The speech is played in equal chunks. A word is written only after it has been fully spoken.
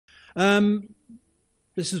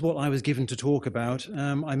This is what I was given to talk about.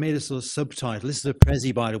 I made a sort of subtitle. This is a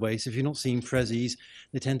Prezi, by the way, so if you're not seeing Prezis,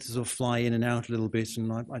 they tend to sort of fly in and out a little bit,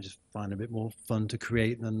 and I just find it a bit more fun to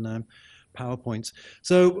create than PowerPoints.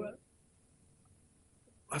 So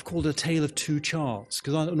I've called it a tale of two charts,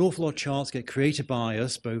 because an awful lot of charts get created by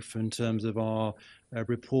us, both in terms of our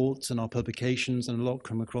reports and our publications, and a lot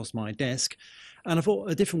come across my desk. And I thought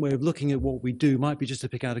a different way of looking at what we do might be just to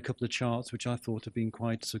pick out a couple of charts which I thought have been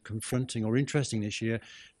quite sort of confronting or interesting this year,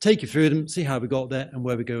 take you through them, see how we got there and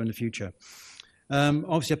where we go in the future.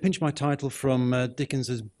 Obviously, I pinched my title from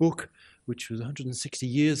Dickens's book, which was 160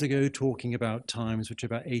 years ago, talking about times which are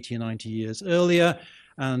about 80 or 90 years earlier.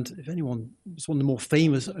 And if anyone, it's one of the more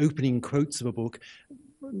famous opening quotes of a book.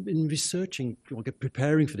 In researching or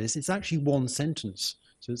preparing for this, it's actually one sentence.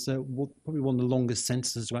 So it's probably one of the longest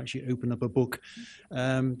sentences to actually open up a book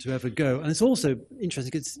to ever go. And it's also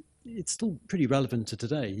interesting because it's still pretty relevant to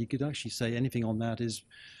today. You could actually say anything on that is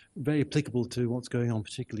very applicable to what's going on,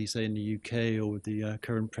 particularly, say, in the UK or with the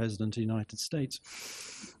current president of the United States.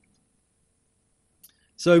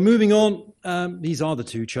 So moving on, these are the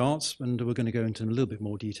two charts, and we're going to go into a little bit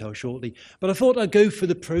more detail shortly. But I thought I'd go for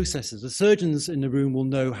the processes. The surgeons in the room will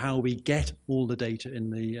know how we get all the data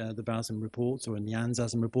in the VASM reports or in the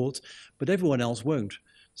ANSASM reports, but everyone else won't.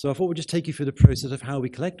 So I thought we'd just take you through the process of how we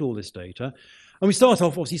collect all this data. And we start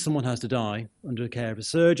off, obviously, someone has to die under the care of a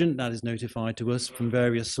surgeon. That is notified to us from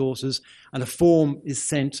various sources, and a form is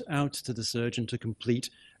sent out to the surgeon to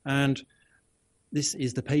complete. And this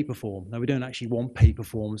is the paper form. Now, we don't actually want paper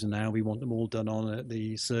forms now. We want them all done on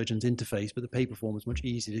the surgeon's interface, but the paper form is much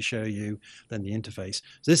easier to show you than the interface.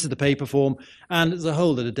 So this is the paper form, and there's a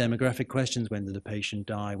whole lot of demographic questions. When did the patient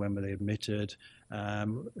die? When were they admitted?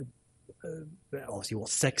 Obviously, what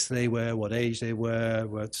sex they were, what age they were,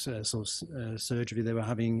 what sort of surgery they were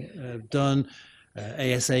having done,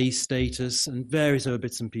 ASA status, and various other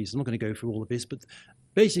bits and pieces. I'm not going to go through all of this, but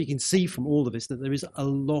basically, you can see from all of this that there is a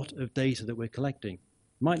lot of data that we're collecting.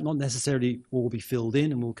 Might not necessarily all be filled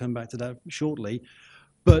in, and we'll come back to that shortly,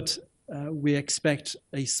 but we expect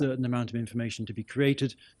a certain amount of information to be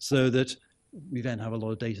created so that we then have a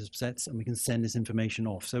lot of data sets and we can send this information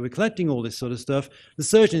off. So we're collecting all this sort of stuff. The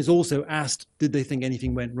surgeon is also asked, did they think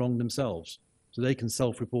anything went wrong themselves? So they can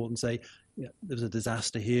self-report and say, yeah, there's a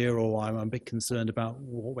disaster here, or I'm a bit concerned about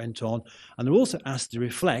what went on. And they're also asked to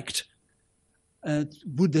reflect,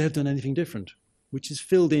 would they have done anything different? Which is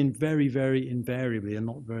filled in very, very invariably and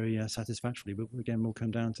not very satisfactorily, but again, we'll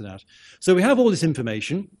come down to that. So we have all this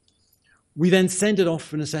information. We then send it off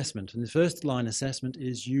for an assessment, and the first line assessment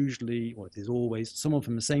is usually, or it is always, someone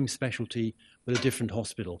from the same specialty but a different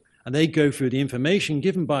hospital. And they go through the information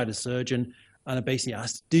given by the surgeon and are basically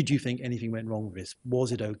asked, did you think anything went wrong with this?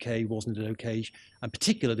 Was it okay? Wasn't it okay? And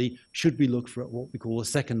particularly, should we look for what we call a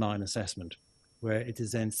second line assessment, where it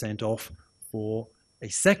is then sent off for a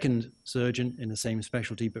second surgeon in the same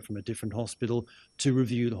specialty but from a different hospital to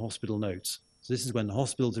review the hospital notes. So this is when the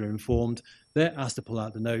hospitals are informed, they're asked to pull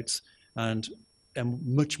out the notes, and a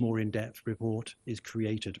much more in-depth report is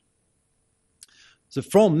created. So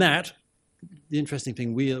from that, the interesting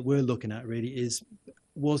thing we're looking at really is,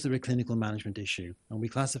 was there a clinical management issue? And we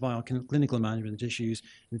classify our clinical management issues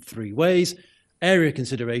in three ways. Area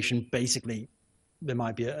consideration, basically, there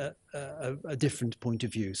might be a different point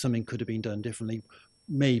of view. Something could have been done differently,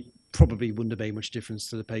 probably wouldn't have made much difference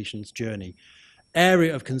to the patient's journey.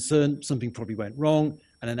 Area of concern, something probably went wrong,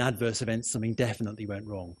 and an adverse event, something definitely went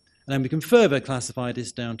wrong. And then we can further classify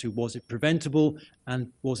this down to, was it preventable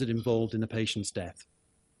and was it involved in the patient's death?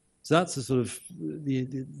 So that's the sort of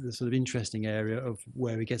the sort of interesting area of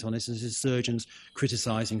where we get on this. This is surgeons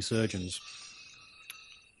criticizing surgeons.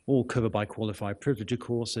 All covered by qualified privilege, of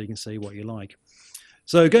course, so you can say what you like.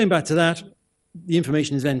 So going back to that, the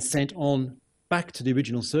information is then sent on back to the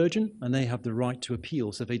original surgeon, and they have the right to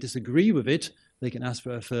appeal. So if they disagree with it, they can ask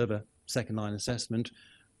for a further second line assessment.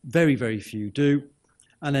 Very, very few do.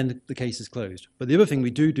 And then the case is closed. But the other thing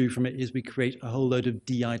we do from it is we create a whole load of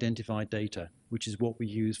de-identified data, which is what we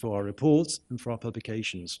use for our reports and for our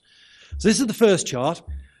publications. So this is the first chart.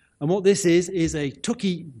 And what this is a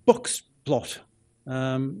Tukey box plot.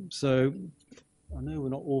 So I know we're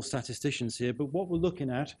not all statisticians here, but what we're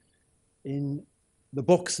looking at in the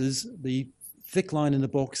boxes, the thick line in the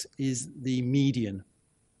box is the median.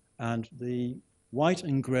 And the white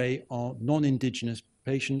and grey are non-Indigenous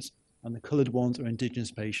patients, and the coloured ones are Indigenous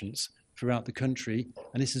patients throughout the country,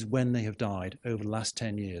 and this is when they have died over the last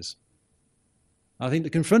 10 years. I think the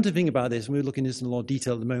confronting thing about this, and we're looking at this in a lot of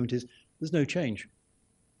detail at the moment, is there's no change.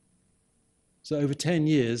 So over 10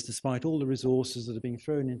 years, despite all the resources that are being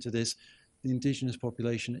thrown into this, the Indigenous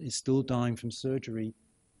population is still dying from surgery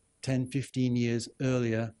 10, 15 years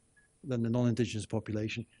earlier than the non-Indigenous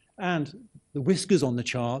population. And the whiskers on the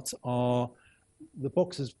charts are, the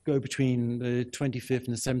boxes go between the 25th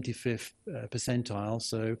and the 75th percentile,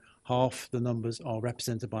 so half the numbers are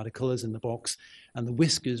represented by the colours in the box, and the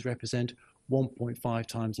whiskers represent 1.5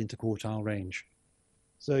 times the interquartile range.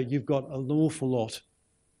 So you've got an awful lot,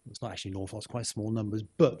 it's not actually an awful lot, it's quite small numbers,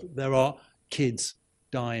 but there are kids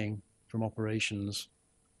dying from operations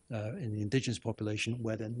in the Indigenous population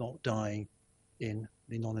where they're not dying in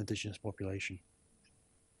the non-Indigenous population.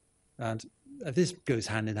 And this goes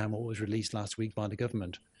hand in hand with what was released last week by the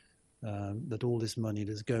government, that all this money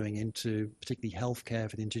that's going into particularly healthcare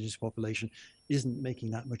for the Indigenous population isn't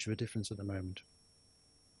making that much of a difference at the moment.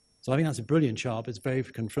 So I think that's a brilliant chart, but it's very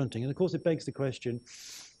confronting. And of course, it begs the question,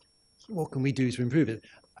 what can we do to improve it?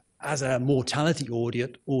 As a mortality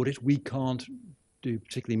audit, we can't do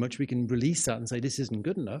particularly much. We can release that and say this isn't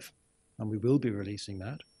good enough, and we will be releasing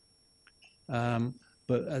that.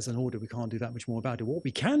 But as an audit, we can't do that much more about it. What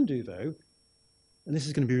we can do, though, and this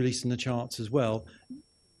is going to be released in the charts as well,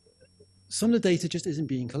 some of the data just isn't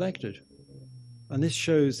being collected. And this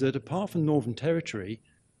shows that apart from Northern Territory,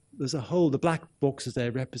 there's a whole, the black boxes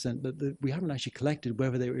there represent that we haven't actually collected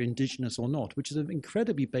whether they were Indigenous or not, which is an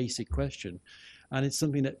incredibly basic question. And it's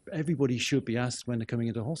something that everybody should be asked when they're coming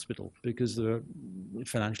into hospital, because there are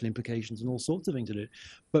financial implications and all sorts of things to do.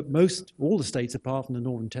 But all the states, apart from the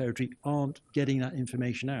Northern Territory, aren't getting that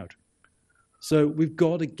information out. So we've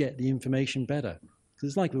got to get the information better. Because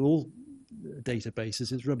it's like with all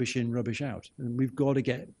databases, it's rubbish in, rubbish out. And we've got to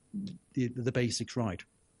get the basics right.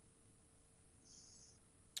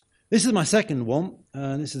 This is my second one,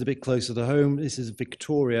 and this is a bit closer to home. This is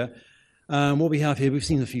Victoria. What we have here, we've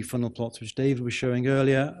seen a few funnel plots, which David was showing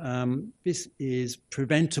earlier. This is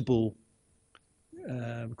preventable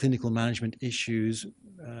clinical management issues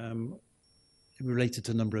related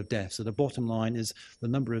to number of deaths. So the bottom line is the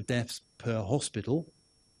number of deaths per hospital.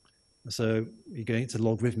 So you're going to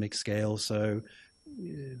logarithmic scale. So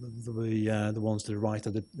the ones to the right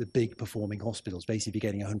are the big performing hospitals. Basically, if you're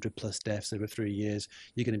getting 100 plus deaths over 3 years,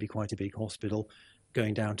 you're going to be quite a big hospital.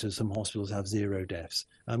 Going down to some hospitals have 0 deaths.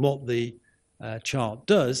 And what the chart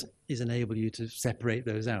does is enable you to separate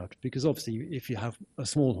those out. Because obviously, if you have a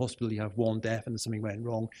small hospital, you have 1 death and something went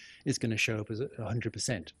wrong, it's going to show up as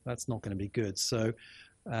 100%. That's not going to be good. So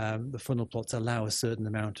the funnel plots allow a certain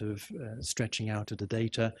amount of stretching out of the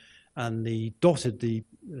data. And the dotted, the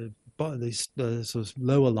sort of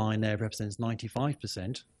lower line there represents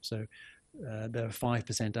 95%. So there are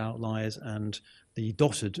 5% outliers, and the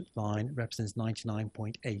dotted line represents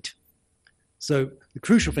 99.8. So the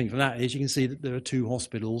crucial thing from that is you can see that there are 2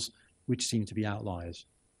 hospitals which seem to be outliers.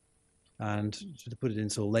 And to put it in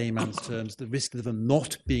sort of layman's terms, the risk of them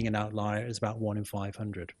not being an outlier is about 1 in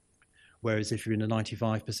 500. Whereas if you're in the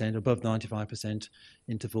 95%, above the 95%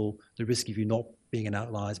 interval, the risk of you not being an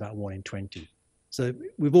outlier is about 1 in 20. So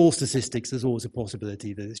with all statistics, there's always a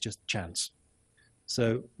possibility that it's just chance.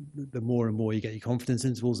 So the more and more you get your confidence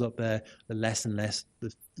intervals up there, the less and less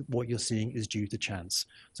what you're seeing is due to chance.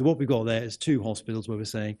 So what we've got there is 2 hospitals where we're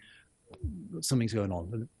saying something's going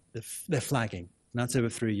on. They're flagging. And that's over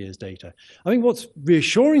 3 years data. I think what's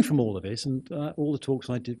reassuring from all of this, and all the talks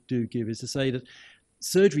I do give, is to say that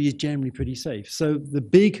surgery is generally pretty safe. So the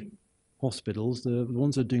big hospitals, the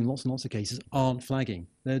ones that are doing lots and lots of cases, aren't flagging.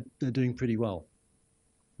 They're doing pretty well.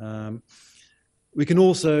 We can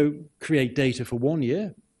also create data for 1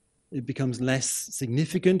 year. It becomes less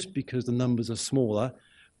significant because the numbers are smaller,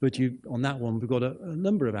 but on that one, we've got a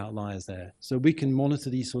number of outliers there. So we can monitor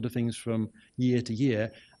these sort of things from year to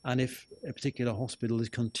year, and if a particular hospital is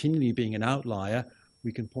continually being an outlier,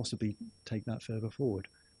 we can possibly take that further forward.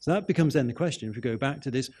 So that becomes then the question. If we go back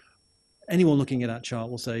to this, anyone looking at that chart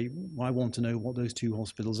will say, well, I want to know what those 2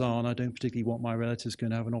 hospitals are, and I don't particularly want my relatives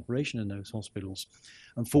going to have an operation in those hospitals.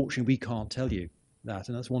 Unfortunately, we can't tell you that,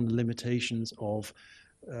 and that's one of the limitations of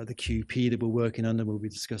the QP that we're working under. We'll be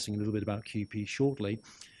discussing a little bit about QP shortly.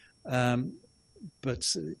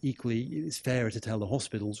 But equally, it's fairer to tell the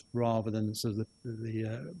hospitals rather than sort of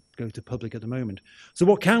go to public at the moment. So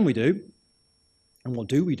what can we do, and what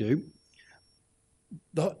do we do?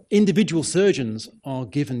 The individual surgeons are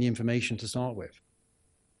given the information to start with.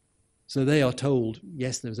 So they are told,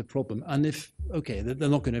 yes, there's a problem. And they're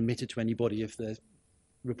not going to admit it to anybody if the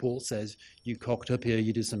report says you cocked up here,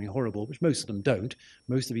 you did something horrible, which most of them don't.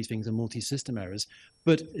 Most of these things are multi-system errors.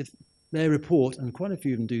 But if their report, and quite a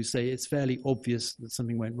few of them do say it's fairly obvious that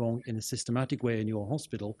something went wrong in a systematic way in your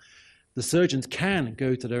hospital, the surgeons can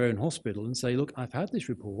go to their own hospital and say, look, I've had this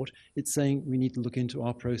report. It's saying we need to look into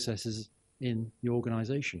our processes in the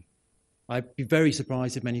organization. I'd be very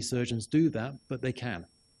surprised if many surgeons do that, but they can.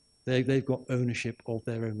 They've got ownership of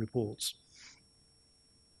their own reports.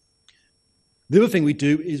 The other thing we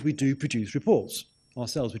do is we do produce reports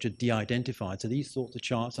ourselves, which are de-identified. So these sorts of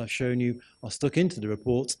charts I've shown you are stuck into the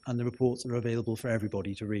reports, and the reports are available for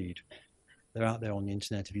everybody to read. They're out there on the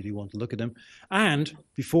internet if you do want to look at them. And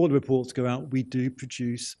before the reports go out, we do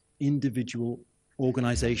produce individual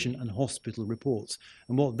organisation and hospital reports.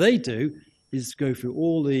 And what they do is go through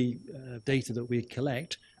all the data that we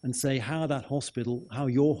collect and say how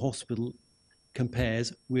your hospital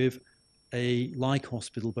compares with a like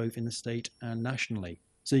hospital, both in the state and nationally.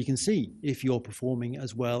 So you can see if you're performing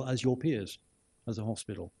as well as your peers as a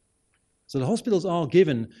hospital. So the hospitals are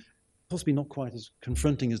given, possibly not quite as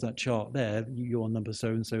confronting as that chart there, you're number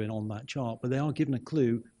so-and-so in on that chart, but they are given a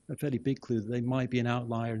clue, a fairly big clue, that they might be an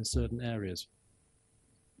outlier in certain areas.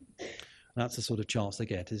 That's the sort of charts they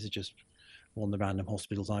get. This is just one of the random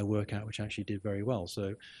hospitals I work at, which actually did very well.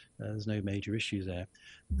 So there's no major issues there.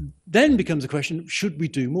 Then becomes a question, should we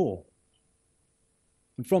do more?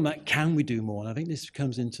 And from that, can we do more? And I think this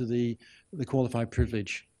comes into the qualified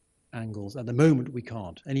privilege angles. At the moment, we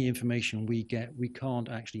can't. Any information we get, we can't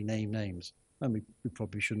actually name names. And we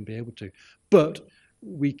probably shouldn't be able to. But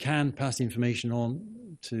we can pass the information on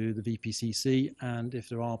to the VPCC, and if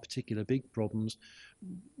there are particular big problems,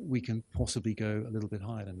 we can possibly go a little bit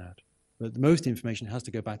higher than that. But most information has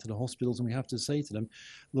to go back to the hospitals, and we have to say to them,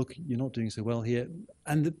 look, you're not doing so well here.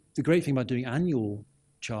 And the great thing about doing annual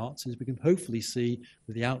charts is we can hopefully see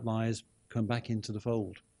that the outliers come back into the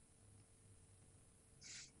fold.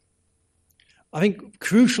 I think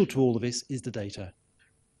crucial to all of this is the data.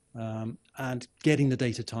 And getting the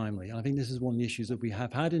data timely. And I think this is one of the issues that we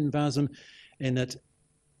have had in VASM, in that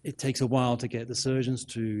it takes a while to get the surgeons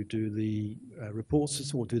to do the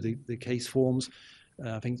reports or do the case forms.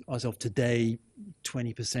 I think as of today,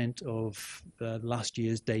 20% of last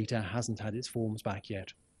year's data hasn't had its forms back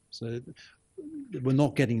yet. So we're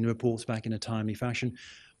not getting the reports back in a timely fashion.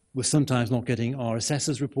 We're sometimes not getting our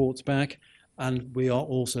assessors' reports back, and we are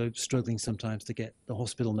also struggling sometimes to get the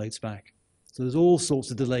hospital notes back. So there's all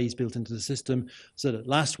sorts of delays built into the system, so that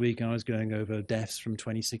last week I was going over deaths from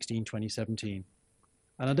 2016, 2017.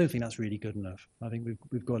 And I don't think that's really good enough. I think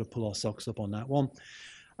we've got to pull our socks up on that one.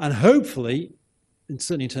 And hopefully, and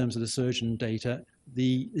certainly in terms of the surgeon data,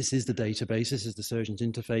 this is the database, this is the surgeon's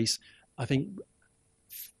interface. I think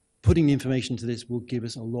putting the information to this will give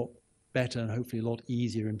us a lot better and hopefully a lot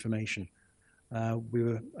easier information. We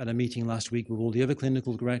were at a meeting last week with all the other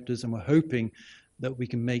clinical directors, and we're hoping that we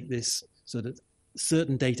can make this so that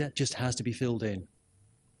certain data just has to be filled in.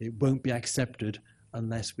 It won't be accepted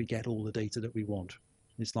unless we get all the data that we want.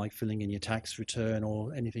 It's like filling in your tax return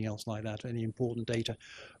or anything else like that, any important data.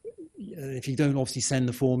 If you don't obviously send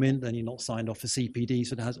the form in, then you're not signed off for CPD,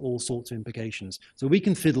 so it has all sorts of implications. So we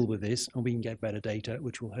can fiddle with this, and we can get better data,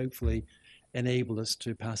 which will hopefully enable us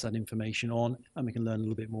to pass that information on, and we can learn a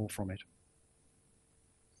little bit more from it.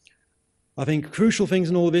 I think crucial things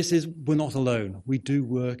in all of this is we're not alone. We do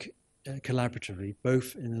work collaboratively,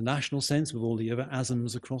 both in the national sense with all the other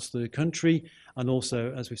ASMs across the country, and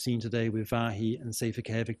also, as we've seen today, with VAHI and Safer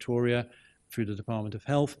Care Victoria through the Department of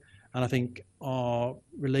Health. And I think our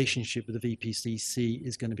relationship with the VPCC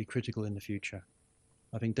is going to be critical in the future.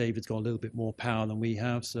 I think David's got a little bit more power than we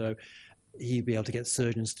have, so he'll be able to get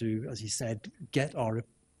surgeons to, as he said, get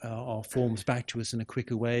our forms back to us in a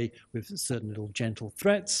quicker way with certain little gentle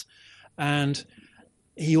threats. And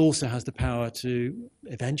he also has the power to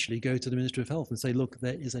eventually go to the Minister of Health and say, look,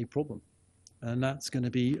 there is a problem. And that's going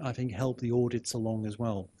to be, I think, help the audits along as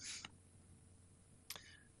well.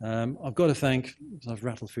 I've got to thank, I've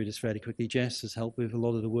rattled through this fairly quickly, Jess has helped with a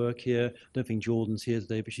lot of the work here. I don't think Jordan's here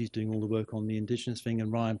today, but she's doing all the work on the Indigenous thing,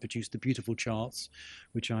 and Ryan produced the beautiful charts,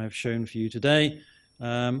 which I have shown for you today.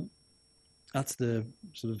 That's the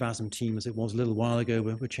sort of VASM team as it was a little while ago.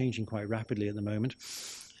 We're changing quite rapidly at the moment.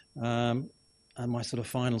 And my sort of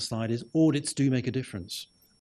final slide is audits do make a difference.